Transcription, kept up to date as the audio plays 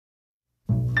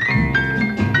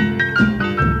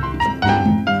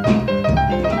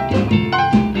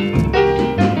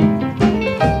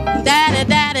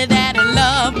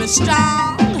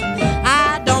strong.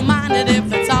 I don't mind it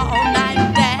if it's all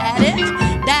night, daddy.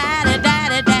 Daddy,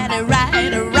 daddy, daddy,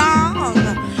 right or wrong.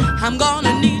 I'm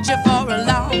gonna need you for a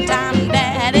long time,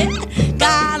 daddy.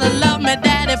 Gotta love me,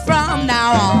 daddy, from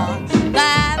now on.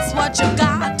 That's what you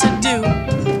got to do.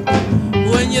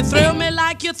 When you thrill me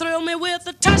like you thrill me with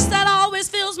a touch that always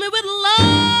fills me with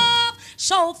love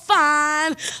so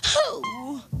fine.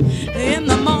 Ooh. In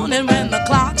the morning when the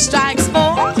clock strikes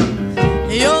 4,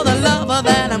 you're the lover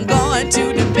that I'm going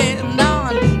to depend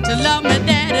on. To love me,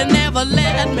 daddy, never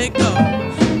let me go.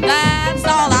 That's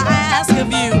all I ask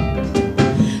of you.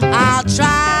 I'll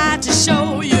try to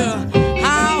show you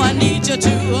how I need your 2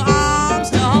 arms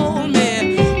to hold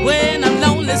me when I'm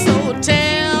lonely. So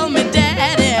tell me,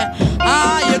 daddy,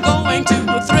 are you going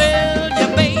to thrill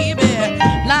your baby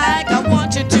like I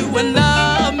want you to, and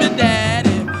love me,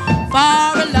 daddy,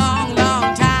 for a long,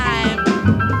 long time?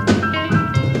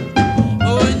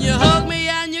 When you hug me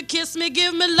and you kiss me,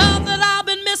 give me love that I've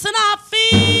been missing. I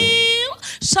feel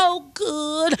so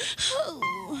good.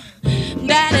 Ooh.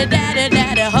 Daddy, daddy,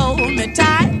 daddy, hold me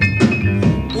tight.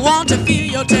 Want to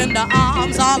feel your tender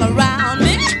arms all around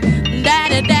me.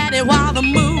 Daddy, daddy, while the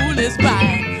moon is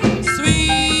bright,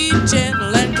 sweet,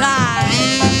 gentle, and kind.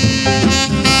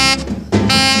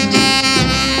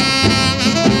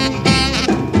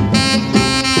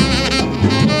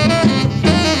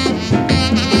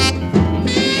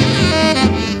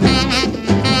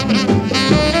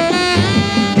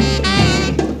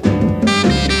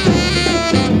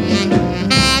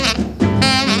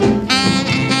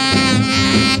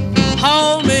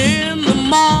 Hold me in the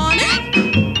morning,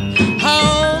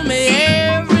 hold me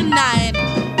every night.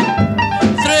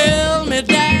 Thrill me,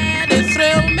 daddy,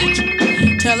 thrill me,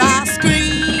 till I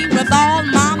scream with all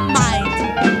my might.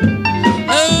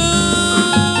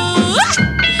 Ooh,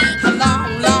 a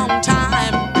long, long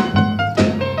time.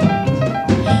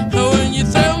 When you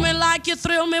thrill me like you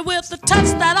thrill me with a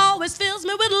touch that always fills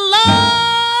me with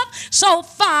love so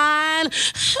fine.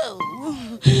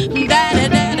 Ooh, daddy,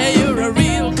 daddy,